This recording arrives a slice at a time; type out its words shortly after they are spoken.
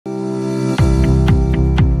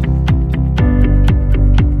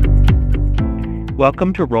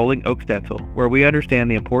Welcome to Rolling Oaks Dental, where we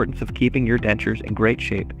understand the importance of keeping your dentures in great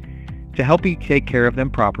shape. To help you take care of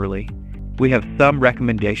them properly, we have some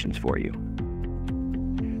recommendations for you.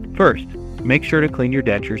 First, make sure to clean your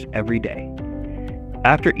dentures every day.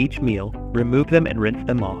 After each meal, remove them and rinse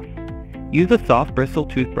them off. Use a soft bristle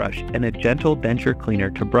toothbrush and a gentle denture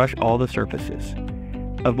cleaner to brush all the surfaces.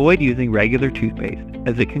 Avoid using regular toothpaste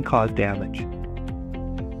as it can cause damage.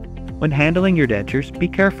 When handling your dentures, be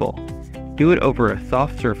careful. Do it over a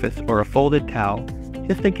soft surface or a folded towel,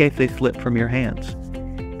 just in case they slip from your hands.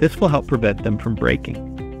 This will help prevent them from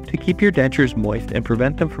breaking. To keep your dentures moist and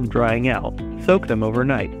prevent them from drying out, soak them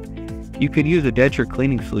overnight. You could use a denture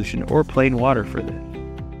cleaning solution or plain water for this.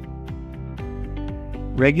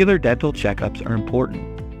 Regular dental checkups are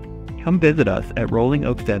important. Come visit us at Rolling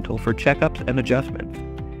Oaks Dental for checkups and adjustments.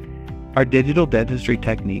 Our digital dentistry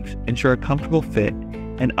techniques ensure a comfortable fit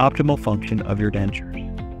and optimal function of your dentures.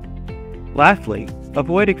 Lastly,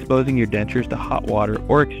 avoid exposing your dentures to hot water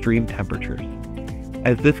or extreme temperatures,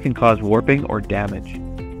 as this can cause warping or damage.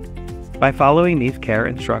 By following these care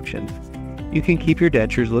instructions, you can keep your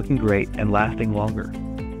dentures looking great and lasting longer.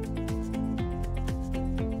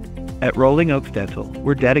 At Rolling Oaks Dental,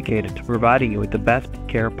 we're dedicated to providing you with the best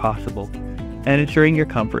care possible and ensuring your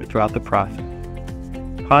comfort throughout the process.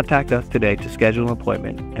 Contact us today to schedule an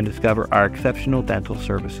appointment and discover our exceptional dental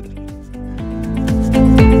services.